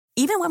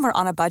Even when we're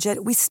on a budget,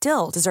 we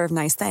still deserve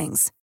nice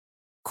things.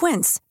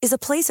 Quince is a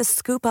place to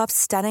scoop up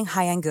stunning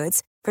high-end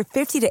goods for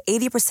 50 to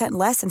 80%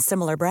 less than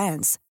similar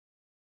brands.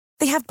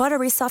 They have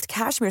buttery soft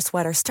cashmere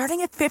sweaters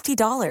starting at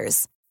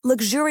 $50,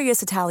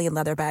 luxurious Italian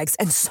leather bags,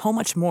 and so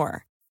much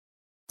more.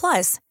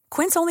 Plus,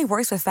 Quince only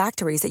works with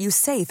factories that use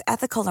safe,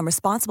 ethical, and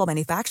responsible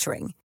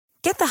manufacturing.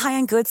 Get the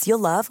high-end goods you'll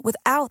love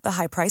without the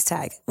high price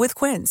tag with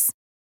Quince.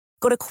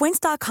 Go to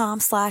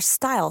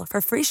quince.com/style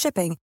for free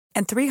shipping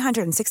and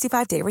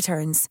 365-day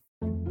returns.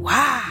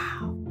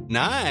 Wow.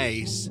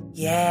 Nice.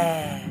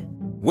 Yeah.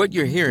 What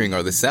you're hearing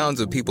are the sounds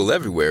of people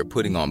everywhere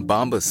putting on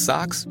Bombas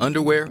socks,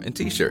 underwear, and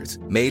T-shirts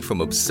made from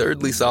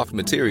absurdly soft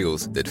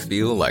materials that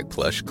feel like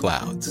plush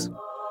clouds.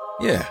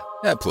 Yeah,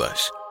 that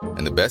plush.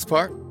 And the best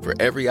part? For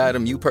every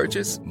item you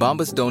purchase,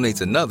 Bombas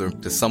donates another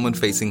to someone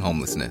facing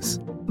homelessness.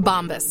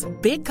 Bombas.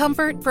 Big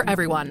comfort for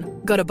everyone.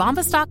 Go to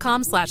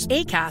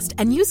bombas.com/ACAST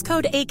and use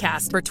code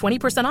ACAST for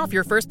 20% off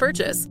your first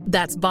purchase.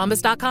 That's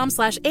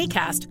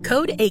bombas.com/ACAST.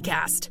 Code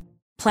ACAST.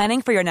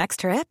 Planning for your next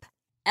trip?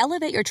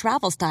 Elevate your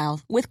travel style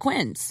with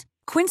Quince.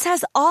 Quince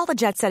has all the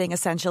jet-setting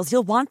essentials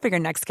you'll want for your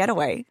next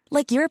getaway,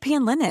 like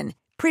European linen,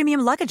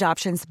 premium luggage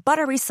options,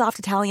 buttery soft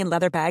Italian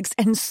leather bags,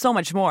 and so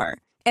much more.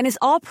 And is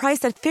all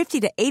priced at 50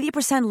 to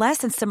 80% less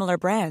than similar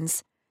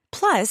brands.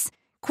 Plus,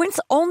 Quince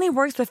only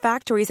works with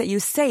factories that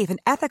use safe and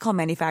ethical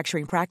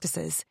manufacturing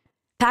practices.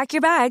 Pack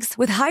your bags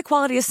with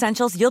high-quality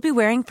essentials you'll be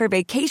wearing for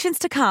vacations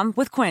to come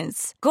with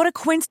Quince. Go to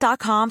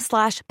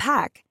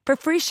quince.com/pack for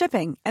free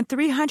shipping and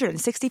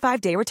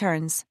 365-day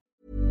returns.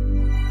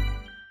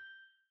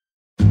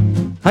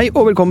 Hei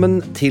og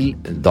velkommen til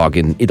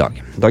Dagen i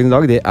dag. Dagen i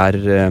dag det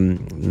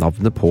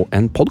navnet på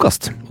en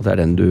podcast, og det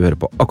den du hører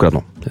på akkurat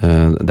nå.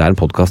 Det en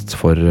podcast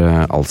for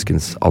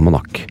alskens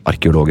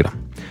almanakk-arkeologer.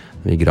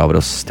 Vi graver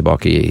oss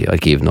tilbake i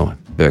arkivene og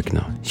bøkene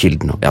og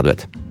kildene og ja, du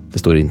vet, det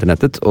store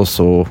internettet, og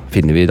så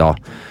finner vi da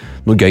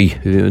noe gøy.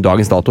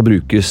 Dagens dato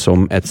brukes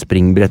som et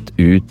springbrett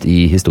ut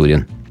i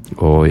historien,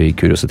 og i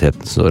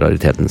kuriositetens og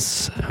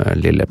raritetens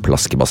lille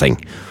plaskebasseng.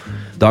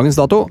 Dagens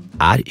dato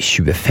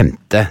 25.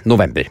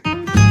 november.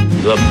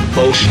 The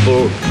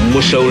boastful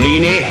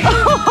Mussolini.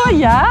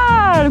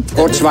 Hjelp!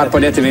 Kort svar på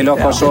dette vil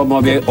dere, så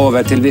må vi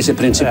over til visse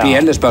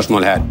prinsipielle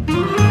spørsmål her.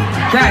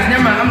 Guys,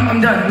 never mind.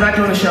 I'm done. I'm not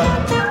doing the show.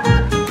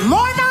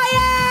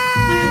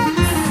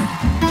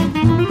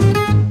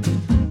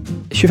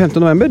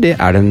 25. november, det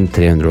den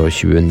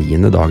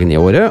 329. dagen i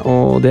året,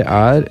 og det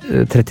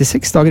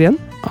 36 dager igjen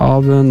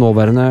av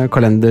nåværende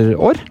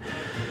kalenderår.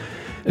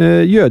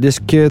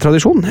 Jødisk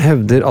tradisjon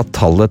hevder at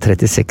tallet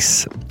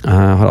 36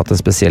 har hatt en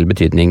spesiell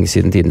betydning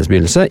siden tidenes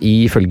begynnelse.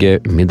 Ifølge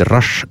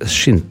Midrash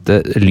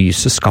skinte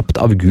lyset skapt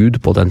av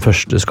Gud på den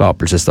første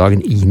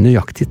skapelsesdagen i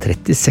nøyaktig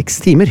 36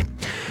 timer.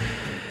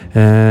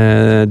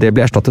 Det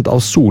ble erstattet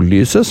av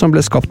sollyset som ble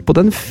skapt på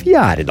den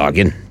fjerde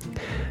dagen.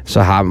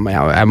 Så her,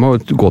 jeg må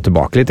gå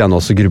tilbake litt, jeg nå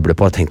også grubler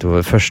på, jeg tenkte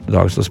på første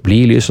dag så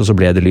blir lys, og så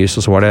ble det lys,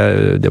 og så var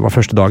det var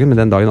første dagen, men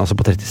den dagen altså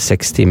på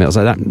 36 timer,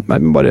 altså jeg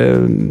må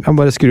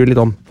bare skru litt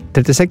om.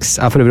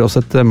 36 for øvrig også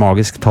et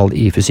magisk tall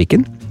i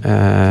fysikken,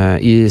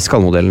 i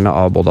skallmodellene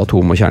av både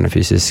atom- og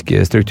kjernefysisk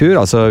struktur,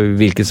 altså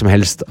hvilket som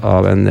helst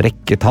av en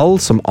rekke tall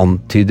som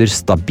antyder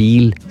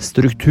stabil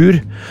struktur,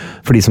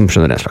 for de som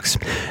skjønner den slags.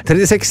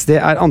 36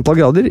 det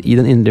antall grader i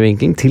den indre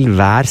vinkling til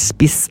hver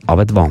spiss av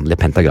et vanlig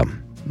pentagram.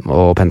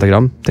 Og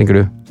pentagram, tenker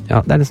du?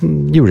 Ja, det en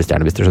sånn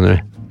julestjerne, hvis du skjønner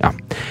det. Ja.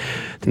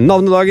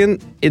 Navnedagen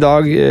i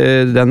dag,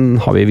 den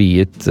har vi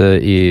viet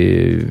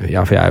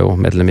ja, for jeg jo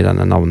medlem i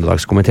denne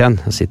navnedagskomiteen.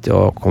 Jeg sitter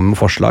og kommer med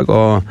forslag,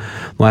 og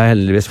nå har jeg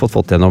heldigvis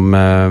fått gjennom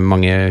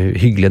mange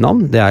hyggelige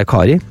navn. Det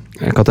Kari,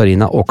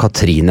 Katarina og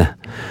Katrine.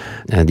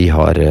 De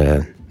har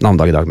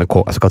navnedag i dag med K,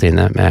 altså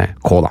Katrine med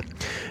K da.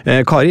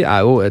 Kari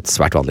jo et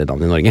svært vanlig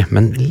navn i Norge,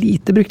 men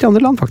lite brukt i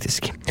andre land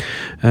faktisk.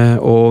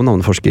 Og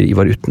navneforsker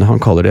Ivar Utne,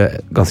 han kaller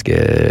det ganske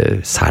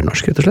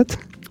særnorsk rett og slett.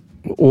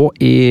 Og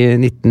i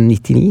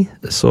 1999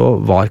 så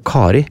var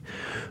Kari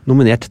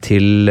nominert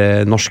til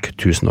norsk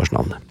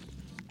tusenårsnavn.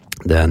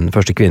 Den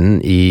første kvinnen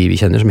vi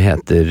kjenner som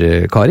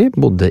heter Kari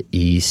bodde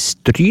i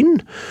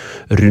Stryn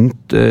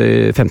rundt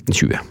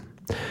 1520.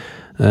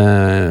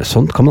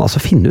 Sånt kan man altså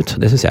finne ut,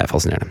 det synes jeg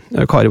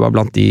fascinerende. Kari var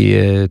blant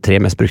de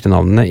 3 mest brukte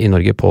navnene i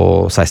Norge på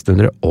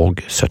 1600-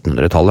 og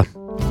 1700-tallet.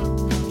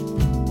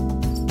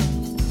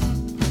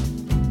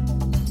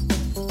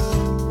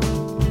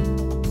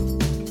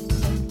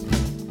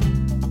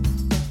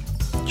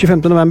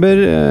 25. november,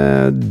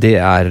 det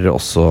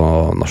også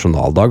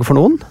nasjonaldag for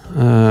noen.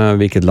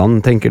 Hvilket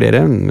land tenker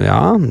dere?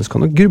 Ja, du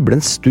skal nok gruble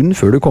en stund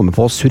før du kommer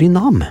på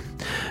Surinam.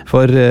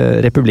 For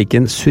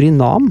republikken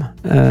Surinam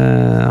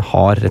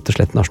har rett og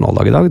slett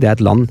nasjonaldag i dag. Det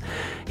et land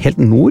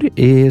helt nord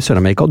i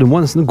Sør-Amerika. Du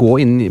må nesten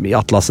gå inn i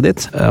atlaset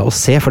ditt og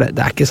se, for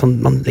det ikke sånn,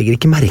 man legger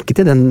ikke merke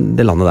til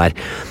det landet der.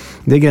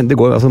 Det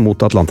går altså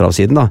mot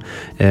Atlanterhavssiden da,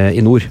 i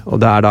nord, og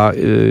det da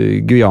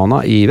Guyana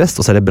i vest,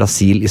 og så det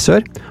Brasil i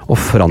sør, og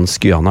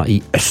fransk Guyana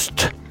i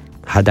øst.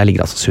 Der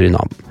ligger altså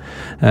Surinam.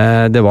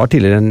 Det var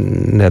tidligere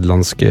en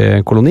nederlandsk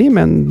koloni,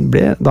 men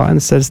ble da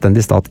en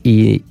selvstendig stat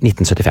i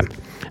 1975.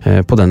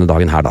 på denne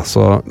dagen her da.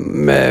 Så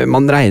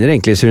man regner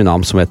egentlig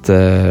Surinam som et,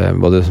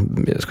 både,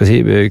 skal jeg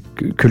si,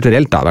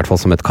 kulturelt da, i hvert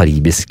fall som et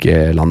karibisk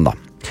land da.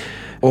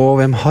 Og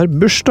hvem har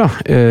bursdag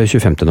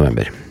 25.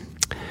 november?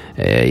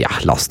 Ja,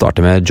 la oss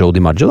starte med Joe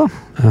DiMaggio da,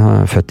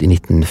 født i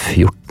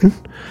 1914.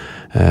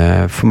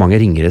 For mange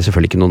ringer det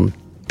selvfølgelig ikke noen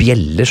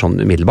bjeller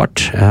sånn umiddelbart.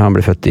 Han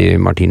ble født i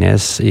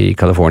Martinez i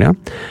California.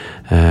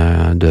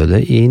 Døde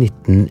i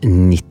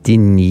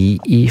 1999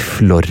 i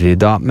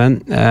Florida,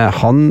 men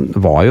han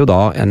var jo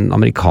da en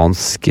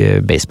amerikansk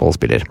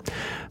baseballspiller.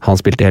 Han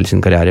spilte hele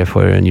sin karriere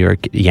for New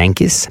York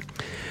Yankees.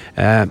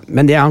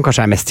 Men det han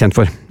kanskje mest kjent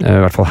for, i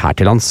hvert fall her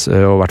til lands, og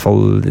i hvert fall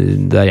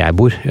der jeg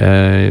bor,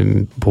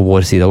 på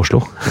vår side av Oslo,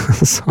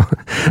 så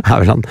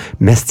vel han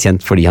mest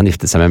kjent fordi han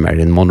giftet seg med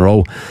Marilyn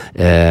Monroe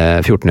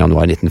 14.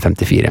 januar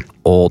 1954.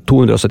 Og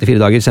 274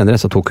 dager senere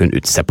så tok hun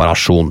ut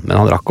separasjon, men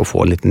han rakk å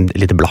få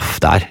litt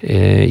blaff der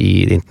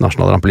i det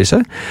internasjonale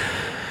rampelyset.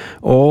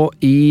 Og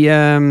i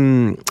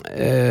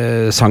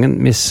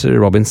sangen Miss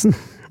Robinson,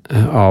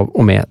 av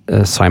og med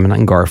Simon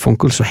and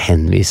Garfunkel, så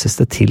henvises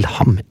det til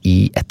ham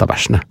i et av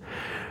versene.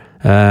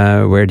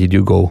 Where did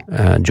you go,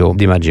 Joe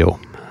DiMaggio?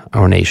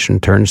 Our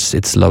nation turns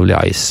its lovely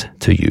eyes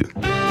to you.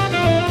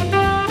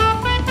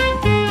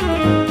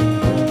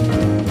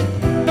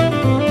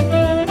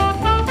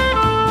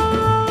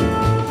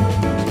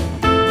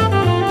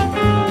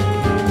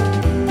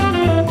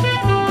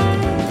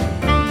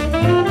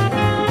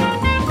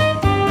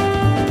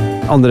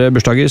 Andre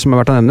bursdager som er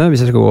verdt å nevne,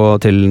 hvis jeg skal gå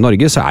til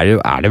Norge, så er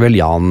det vel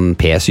Jan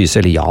P. Syse,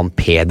 eller Jan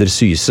Peder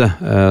Syse,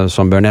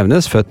 som bør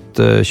nevnes. Født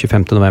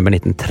 25. november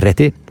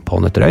 1930 på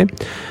Nøtterøy.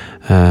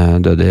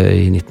 Døde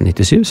i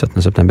 1997,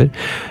 17. september.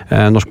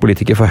 Norsk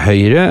politiker for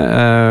Høyre.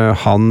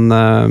 Han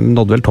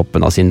nådde vel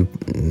toppen av sin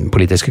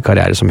politiske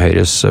karriere som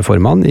Høyres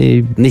formann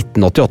i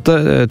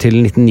 1988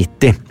 til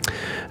 1990.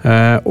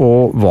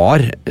 Og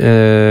var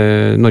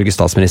Norges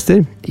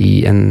statsminister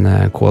i en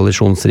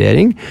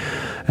koalisjonsregjering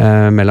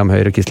mellom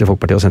Høyre, Kristelig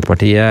Folkeparti og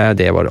Senterpartiet.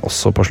 Det var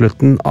også på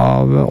slutten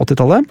av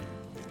 80-tallet.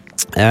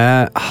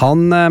 Han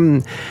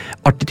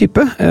artig type,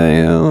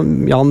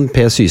 Jan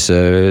P. Syse,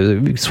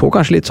 så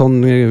kanskje litt sånn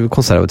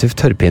konservativt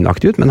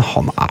tørrpinnaktig ut, men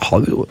han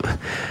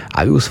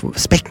er jo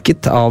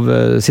spekket av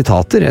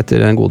sitater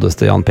etter den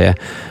godeste Jan P.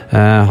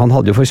 Han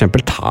hadde jo for eksempel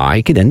 "ta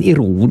ikke den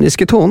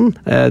ironiske tonen".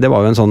 Det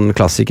var jo en sånn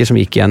klassiker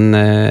som gikk igjen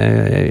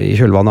i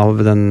kjølvannet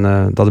av den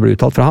da det ble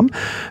uttalt fra ham.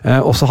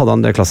 Og så hadde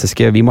han det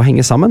klassiske "vi må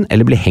henge sammen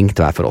eller bli hengt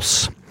hver for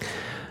oss".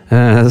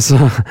 Så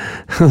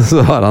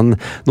har han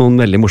noen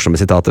veldig morsomme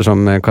sitater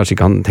som kanskje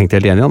ikke han tenkte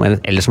helt enig om,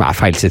 eller som er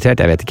feilsitert,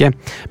 jeg vet ikke.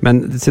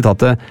 Men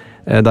sitatet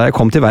 "da jeg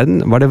kom til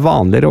verden var det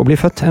vanligere å bli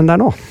født enn det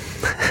er nå".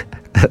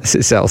 Det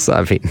synes jeg også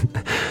er fin.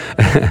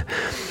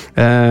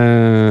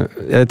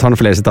 Jeg tar noen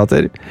flere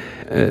sitater.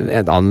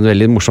 Et annet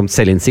veldig morsomt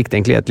selvinnsikt,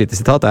 egentlig et lite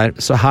sitat er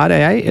 "så her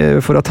er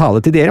jeg for å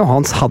tale til dere", og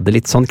Hans hadde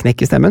litt sånn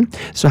knekk i stemmen.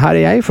 "Så her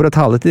er jeg for å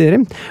tale til dere,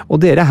 og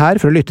dere er her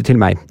for å lytte til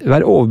meg.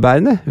 Vær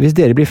overbærende hvis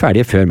dere blir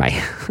ferdige før meg".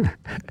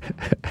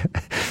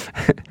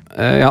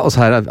 Ja, og så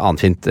her er et annet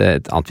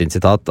fint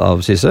sitat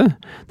av Syse.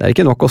 "Det er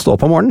ikke nok å stå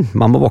opp om morgenen,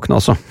 man må våkne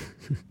også".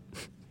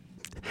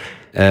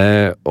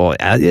 Og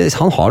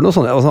han har noe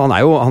sånt, altså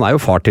han er jo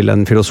far til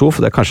en filosof,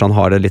 og det kanskje han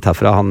har det litt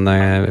herfra, han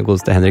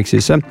godeste Henrik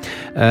Syse.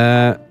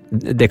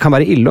 Det kan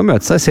være ille å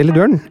møte seg selv i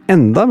døren.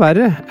 Enda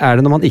verre er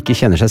det når man ikke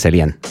kjenner seg selv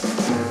igjen.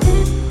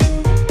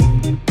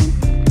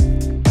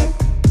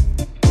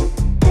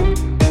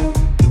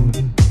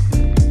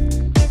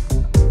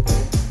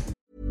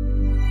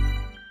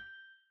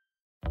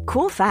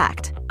 Cool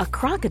fact, a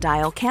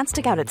crocodile can't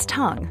stick out its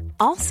tongue.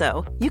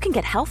 Also, you can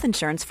get health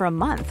insurance for a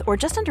month or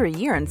just under a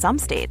year in some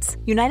states.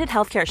 United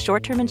Healthcare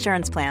short-term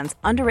insurance plans,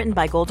 underwritten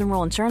by Golden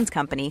Rule Insurance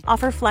Company,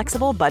 offer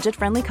flexible,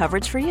 budget-friendly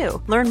coverage for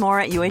you. Learn more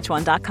at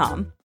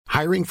uh1.com.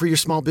 Hiring for your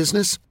small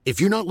business?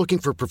 If you're not looking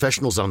for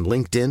professionals on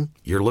LinkedIn,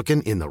 you're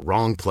looking in the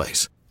wrong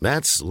place.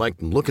 That's like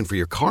looking for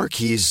your car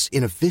keys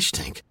in a fish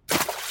tank.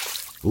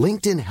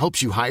 LinkedIn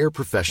helps you hire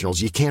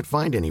professionals you can't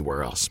find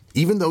anywhere else,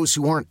 even those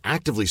who aren't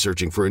actively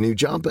searching for a new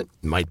job but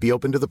might be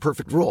open to the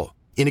perfect role.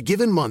 In a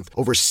given month,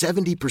 over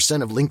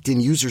 70% of LinkedIn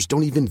users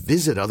don't even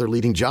visit other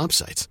leading job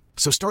sites.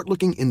 So start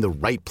looking in the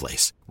right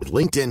place. With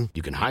LinkedIn,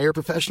 you can hire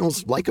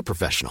professionals like a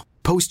professional.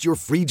 Post your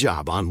free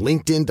job on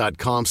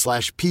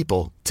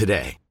linkedin.com/people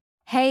today.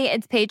 Hey,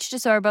 it's Paige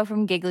DeSorbo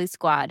from Giggly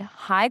Squad.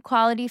 High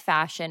quality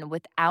fashion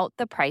without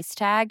the price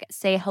tag.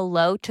 Say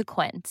hello to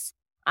Quince.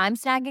 I'm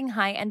snagging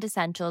high-end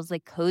essentials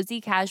like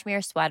cozy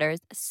cashmere sweaters,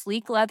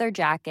 sleek leather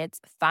jackets,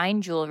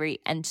 fine jewelry,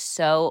 and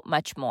so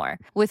much more.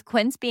 With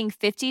Quince being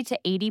 50 to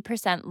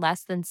 80%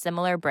 less than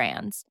similar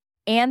brands.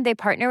 And they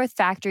partner with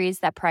factories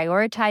that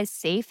prioritize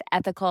safe,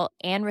 ethical,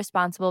 and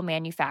responsible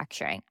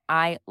manufacturing.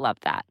 I love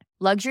that.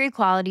 Luxury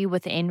quality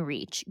within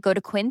reach. Go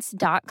to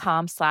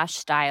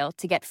quince.com/style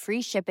to get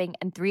free shipping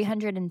and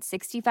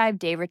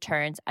 365-day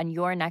returns on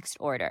your next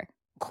order.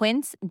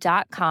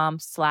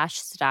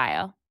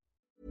 Quince.com/style.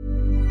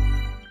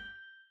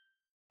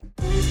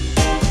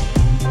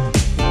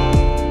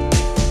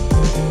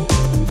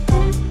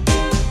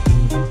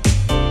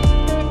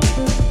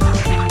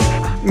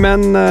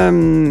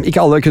 Men ikke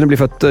alle kunne bli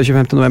født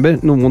 25. november.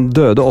 Noen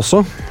døde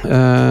også.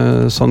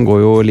 Sånn går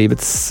jo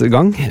livets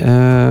gang.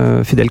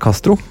 Fidel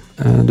Castro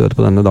døde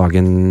på denne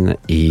dagen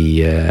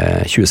i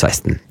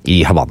 2016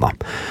 i Havana.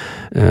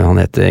 Han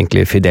heter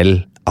egentlig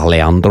Fidel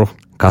Alejandro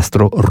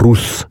Castro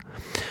Ruz.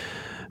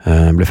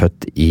 Ble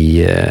født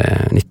i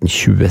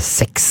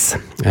 1926.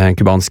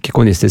 Kubansk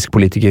kommunistisk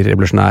politiker,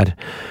 revolusjonær,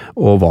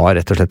 og var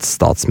rett og slett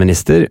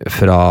statsminister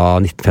fra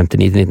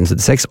 1959 til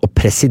 1976, og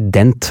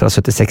president fra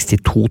 76 til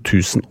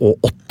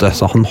 2008,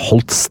 så han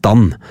holdt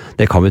stand.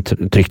 Det kan vi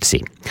trygt si.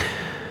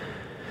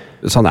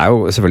 Så han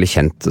jo selvfølgelig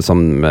kjent som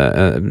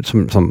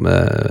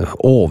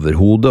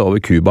overhode over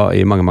Cuba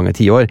i mange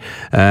tiår,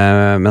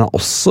 men han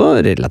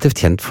også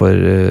relativt kjent for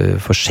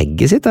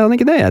skjegget sitt, han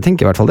ikke det? Jeg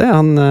tenker i hvert fall det.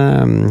 Han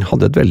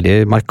hadde et veldig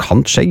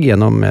markant skjegg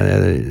gjennom,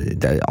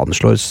 det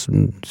anslår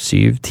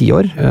 7-10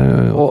 år,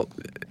 og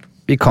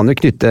vi kan jo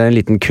knytte en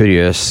liten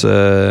kuriøs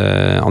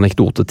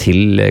anekdote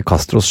til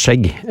Castros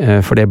skjegg,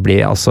 for det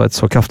ble altså et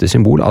så kraftig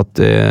symbol at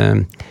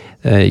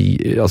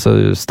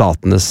altså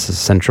statenes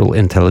Central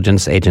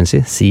Intelligence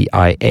Agency,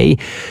 CIA,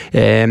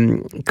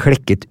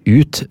 klekket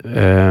ut,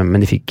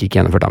 men de fikk ikke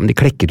gjennomført det, men de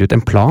klekket ut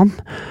en plan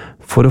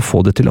for å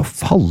få det til å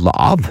falle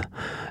av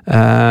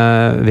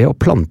ved å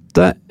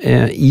plante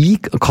i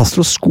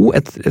Castros sko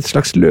et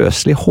slags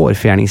løselig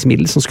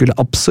hårfjerningsmiddel som skulle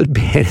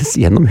absorberes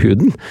gjennom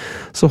huden,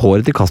 så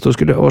håret til Castro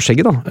og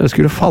skjegget da,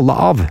 skulle falle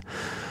av.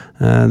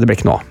 Det ble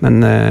ikke noe,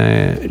 men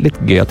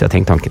litt gøy at jeg har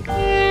tenkt tanken.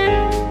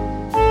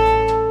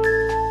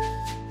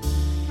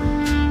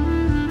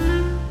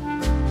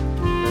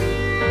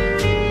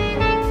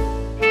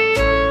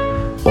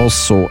 Og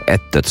så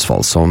et dødsfall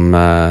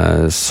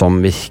som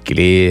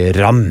virkelig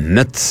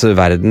rammet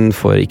verden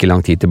for ikke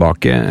lang tid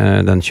tilbake.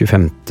 Den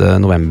 25.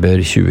 november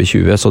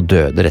 2020 så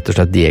døde rett og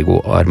slett Diego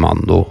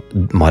Armando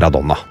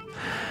Maradona.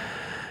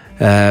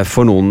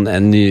 For noen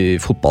en ny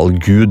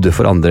fotballgud,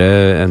 for andre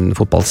en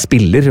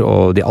fotballspiller,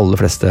 og de aller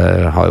fleste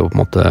har jo på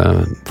en måte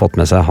fått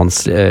med seg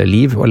hans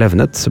liv og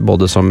levnet,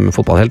 både som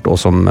fotballhelt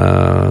og som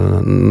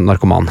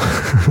narkoman,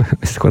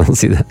 hvis det går an å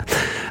si det.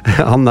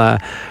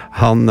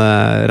 Han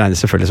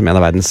regnes selvfølgelig som en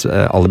av verdens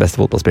aller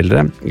beste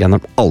fotballspillere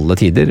gjennom alle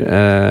tider,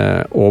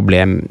 og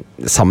ble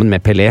sammen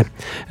med Pelé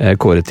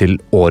kåret til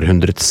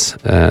århundrets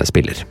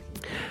spiller.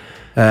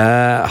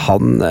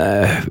 Han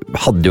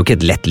hadde jo ikke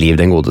et lett liv,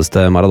 den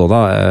godeste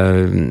Maradona.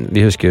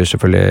 Vi husker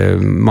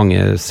selvfølgelig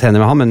mange scener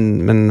med ham,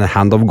 men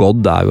Hand of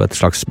God jo et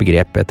slags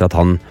begrep etter at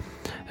han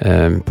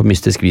på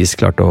mystisk vis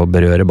klarte å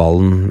berøre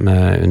ballen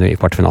under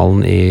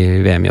kvartfinalen i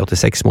VM i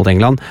 86 mot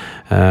England,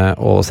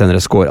 og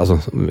senere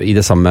i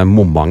det samme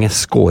momentet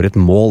skåret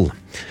mål,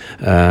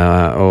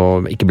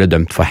 og ikke ble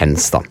dømt for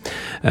hens da.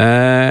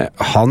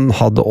 Han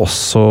hadde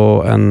også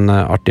en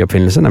artig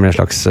oppfinnelse, nemlig en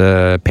slags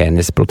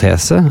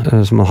penisprotese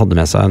som han hadde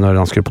med seg når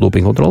han skulle på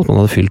dopingkontroll, som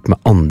han hadde fylt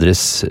med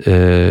andres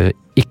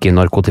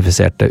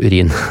ikke-narkotifiserte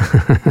urin.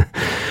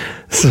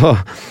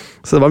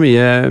 Så det var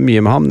mye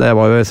med ham. Det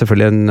var jo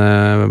selvfølgelig en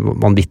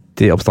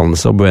vanvittig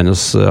oppstandelse, og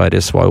Buenos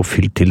Aires var jo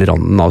fylt til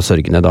randen av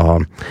sørgene da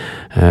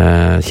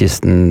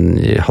kisten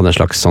hadde en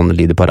slags sånn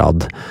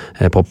lideparad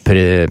på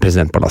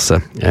presidentpalasset.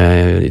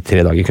 I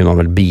 3 dager kunne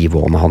han vel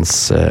bivåne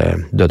hans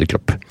døde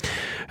kropp.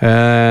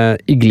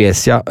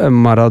 Iglesia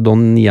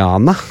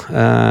Maradoniana,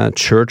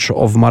 Church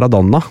of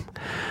Maradona,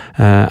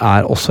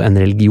 også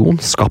en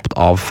religion skapt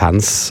av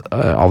fans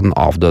av den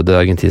avdøde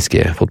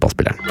argentinske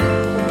fotballspilleren.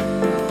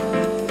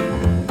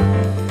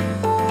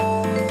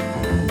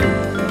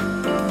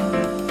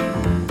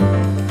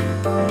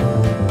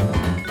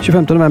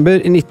 25. november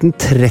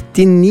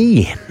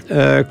 1939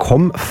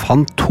 kom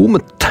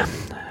Fantomet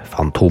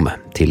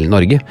til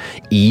Norge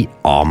i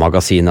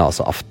A-magasinet,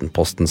 altså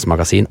Aftenpostens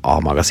magasin,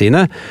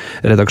 A-magasinet.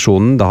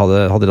 Redaksjonen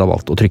hadde da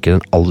valgt å trykke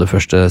den aller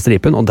første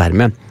stripen, og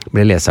dermed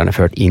ble leserne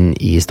ført inn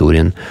i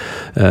historien,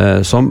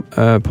 som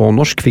på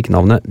norsk fikk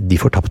navnet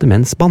De fortapte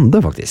menns bande,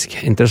 faktisk.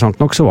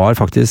 Interessant nok så var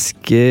faktisk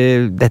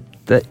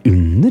dette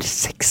under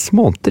 6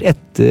 måneder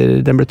etter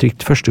den ble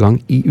trykt første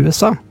gang i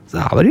USA. Så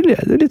det var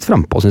litt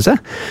frempå, synes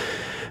jeg.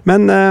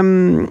 Men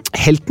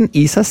helten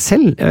i seg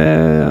selv,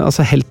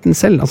 altså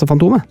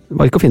Fantomet,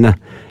 var ikke å finne.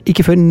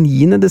 Ikke før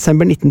 9.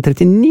 desember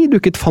 1939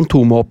 dukket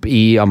Fantomet opp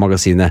i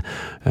A-magasinet,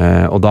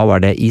 og da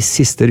var det i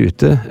siste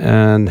rute,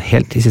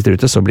 helt i siste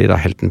rute, så blir da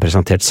helten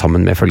presentert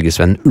sammen med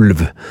følgesvenn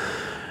Ulv.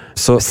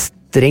 Så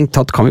strengt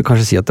tatt kan vi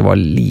kanskje si at det var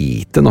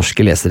lite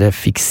norske lesere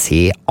fikk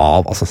se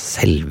av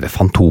selve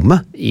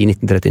Fantomet i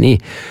 1939.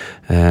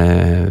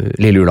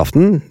 Lille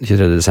julaften,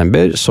 23.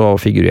 desember, så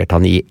figurerte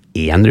han i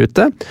 1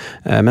 rute,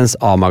 mens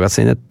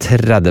A-magasinet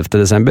 30.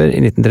 desember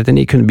i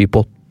 1939 kunne by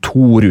på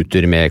 2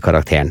 ruter med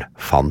karakteren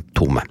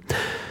Fantomet.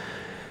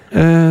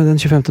 Den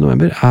 25.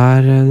 november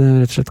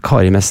rett og slett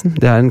Karimessen.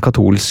 Det en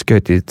katolsk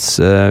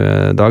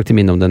høytidsdag til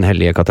minne om den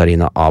hellige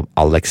Katarina av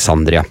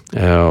Alexandria,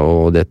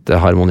 og dette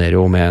harmonerer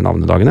jo med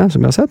navnedagene, som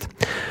vi har sett.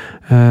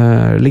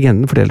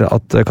 Legenden forteller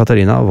at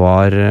Katarina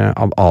var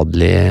av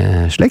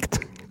adelig slekt.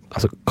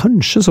 altså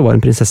kanskje så var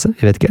hun prinsesse,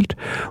 jeg vet ikke helt,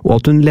 og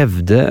at hun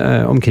levde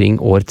omkring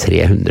år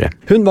 300.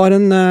 Hun var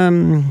en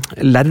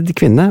lærd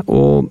kvinne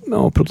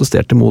og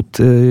protesterte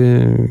mot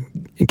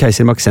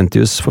keiser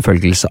Maxentius'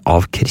 forfølgelse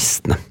av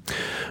kristne.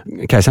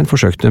 Keiseren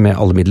forsøkte med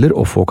alle midler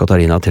å få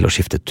Katarina til å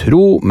skifte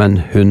tro, men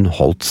hun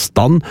holdt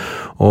stand,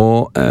 og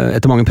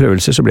etter mange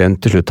prøvelser så ble hun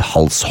til slutt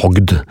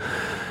halshogd.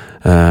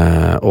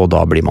 Og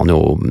da blir man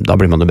jo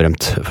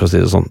berømt, for å si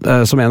det sånn.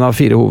 Som en av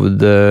 4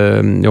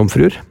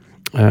 hovedjomfruer,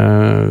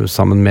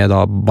 sammen med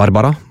da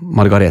Barbara,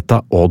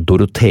 Margareta og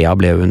Dorothea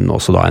ble hun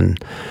også da en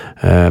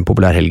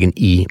populær helgen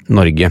i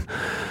Norge.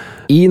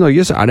 I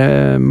Norge så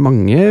det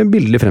mange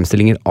bildelige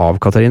fremstillinger av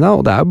Katarina,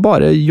 og det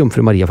bare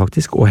Jomfru Maria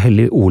faktisk, og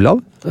Hellig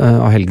Olav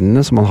av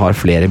helgenene som man har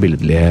flere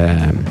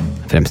bildelige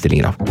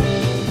fremstillinger av.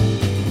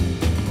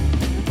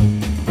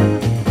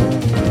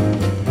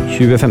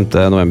 25.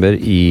 november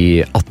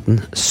i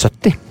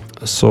 1870,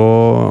 så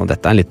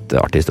dette en litt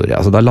artig historie.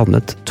 Altså, da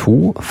landet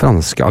 2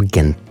 franske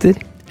agenter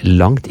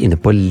langt inne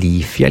på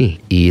Lifjell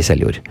i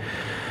Seljord.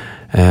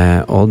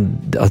 Og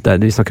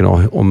vi snakker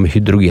nå om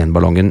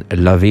hydrogenballongen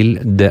La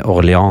Ville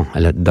d'Orléans,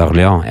 eller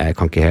d'Orléans, jeg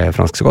kan ikke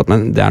fransk så godt,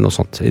 men det noe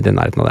sånt i den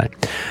nærheten av der.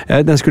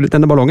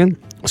 Denne ballongen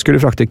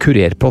skulle frakte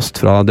kurerpost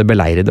fra det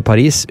beleirede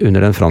Paris under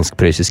den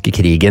fransk-prøyssiske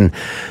krigen,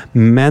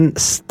 men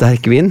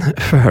sterk vind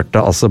førte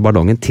altså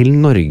ballongen til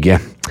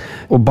Norge.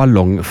 Og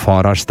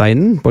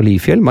ballongfarersteinen på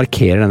Lifjell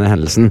markerer denne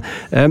hendelsen.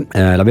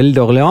 La Ville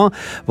d'Orléans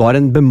var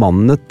en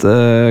bemannet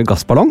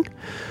gassballong,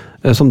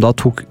 som da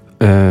tok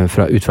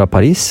ut fra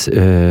Paris,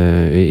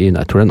 jeg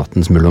tror det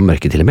nattens mulm og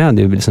mørke til og med,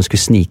 de liksom skulle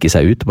snike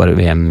seg ut bare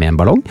med en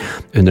ballong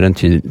under den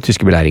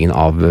tyske beleiringen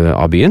av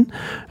byen,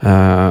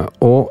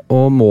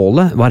 og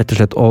målet var rett og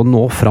slett å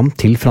nå fram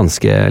til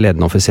franske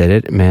ledende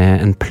offiserer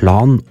med en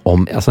plan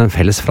om, altså en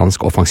felles fransk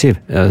offensiv.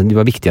 Det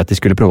var viktig at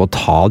de skulle prøve å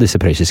ta disse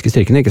prøyssiske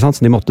styrkene, ikke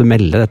sant? Så de måtte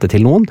melde dette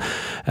til noen,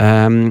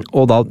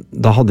 og da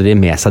hadde de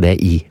med seg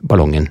det i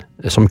ballongen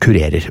som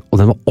kurerer, og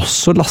den var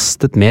også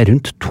lastet med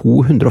rundt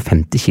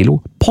 250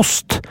 kilo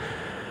post.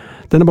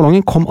 Denne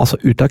ballongen kom altså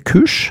ut av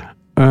kurs,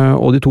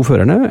 og de 2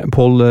 førerne,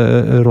 Paul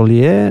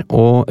Rollier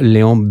og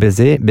Léon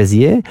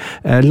Bézier,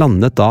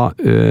 landet da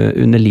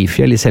under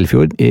Lifjell i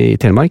Selfjord i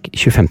Telemark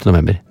 25.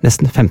 november,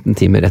 nesten 15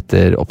 timer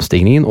etter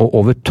oppstigningen og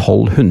over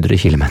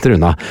 1200 kilometer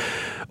unna.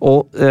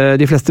 Og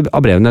de fleste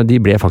av brevene de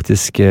ble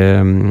faktisk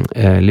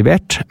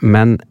levert,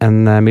 men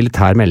en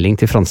militær melding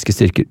til franske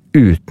styrker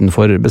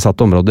utenfor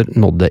besatte områder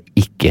nådde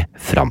ikke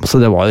fram, så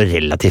det var jo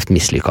relativt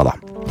mislykket da.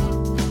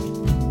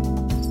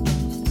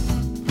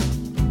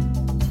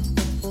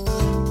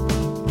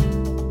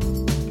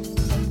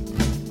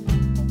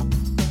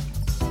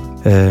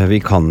 Vi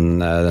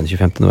kan den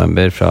 25.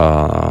 november fra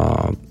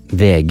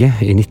VG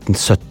i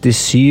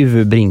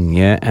 1977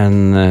 bringe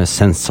en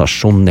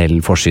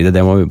sensasjonell forside,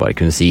 det må vi bare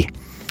kunne si.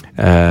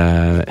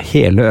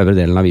 Hele øvre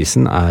delen av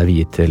avisen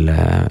viet til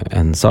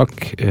en sak,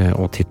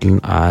 og titelen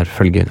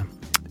følgende: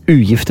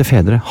 Ugifte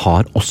fedre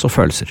har også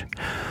følelser.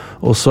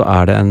 Og så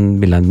det en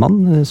bilde av en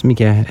mann som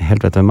ikke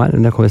helt vet hvem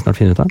det kan vi snart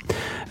finne ut av.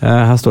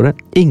 Her står det: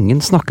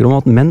 Ingen snakker om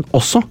at menn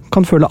også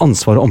kan føle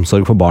ansvar og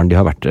omsorg for barn de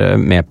har vært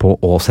med på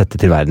å sette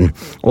til verden.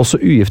 Også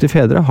ugifte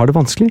fedre har det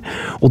vanskelig,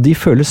 og de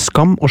føler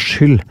skam og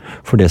skyld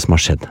for det som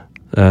har skjedd.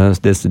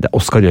 Det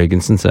Oskar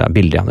Jørgensens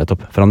bilde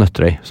nettopp fra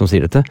Nøtterøy som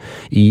sier dette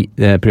i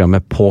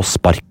programmet På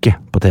sparket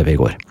på TV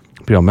i går.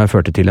 Programmet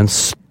førte til en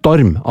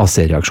storm av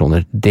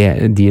seriereaksjoner. De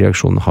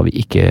reaksjonene har vi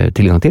ikke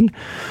tilgang til,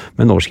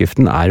 men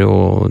overskriften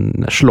jo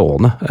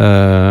slående,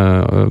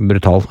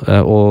 brutal,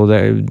 og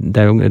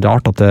det jo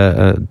rart at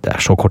det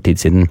så kort tid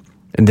siden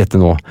dette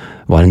nå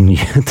var en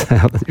nyhet,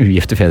 at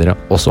ugifte fedre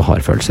også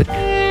har følelser.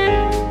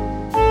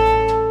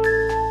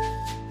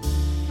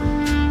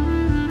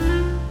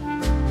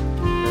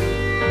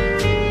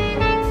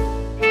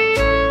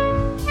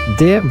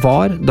 Det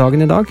var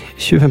dagen i dag,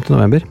 25.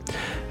 november.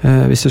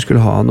 Hvis du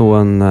skulle ha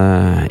noen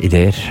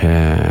ideer,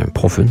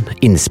 påfunn,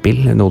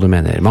 innspill, noe du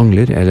mener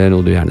mangler, eller noe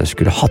du gjerne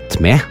skulle hatt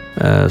med,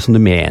 som du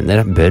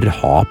mener bør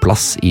ha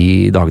plass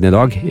i dagen i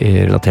dag,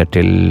 relatert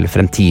til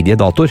fremtidige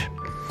datoer,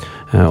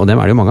 og dem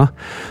det jo mange av,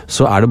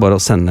 så det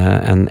bare å sende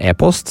en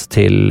e-post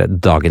til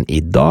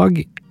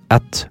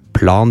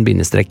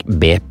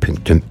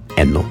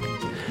dagenidag@plan-b.no.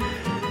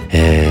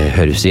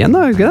 Høres igjen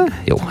da, ikke det?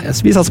 Jo,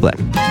 vi satser på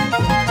det.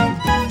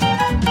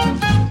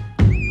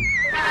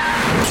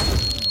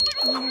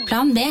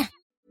 Plan B.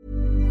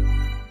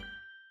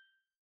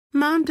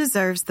 Mom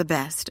deserves the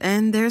best,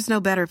 and there's no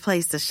better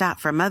place to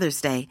shop for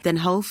Mother's Day than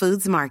Whole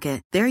Foods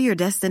Market. They're your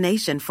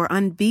destination for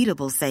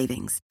unbeatable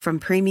savings, from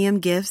premium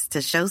gifts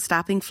to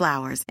show-stopping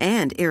flowers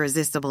and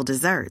irresistible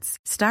desserts.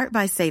 Start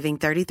by saving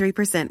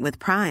 33% with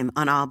Prime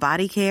on all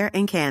body care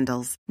and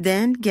candles.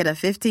 Then get a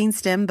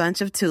 15-stem bunch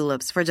of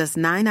tulips for just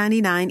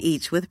 $9.99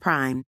 each with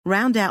Prime.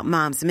 Round out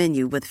Mom's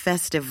menu with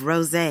festive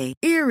rosé,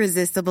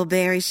 irresistible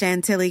berry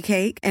chantilly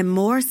cake, and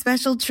more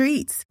special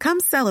treats. Come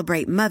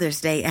celebrate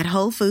Mother's Day at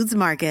Whole Foods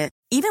Market.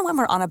 Even when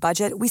we're on a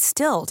budget, we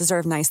still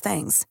deserve nice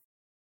things.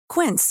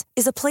 Quince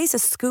is a place to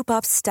scoop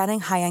up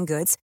stunning high-end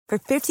goods for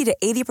 50 to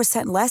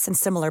 80% less than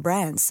similar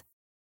brands.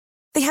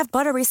 They have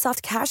buttery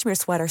soft cashmere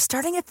sweaters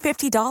starting at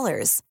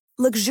 $50,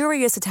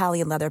 luxurious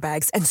Italian leather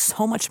bags, and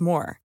so much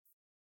more.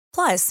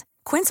 Plus,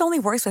 Quince only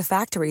works with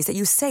factories that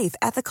use safe,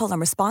 ethical, and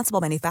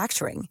responsible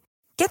manufacturing.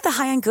 Get the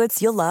high-end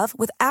goods you'll love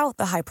without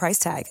the high price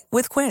tag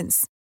with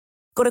Quince.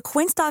 Go to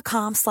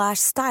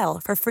quince.com/style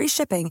for free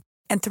shipping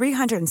and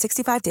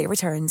 365-day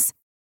returns.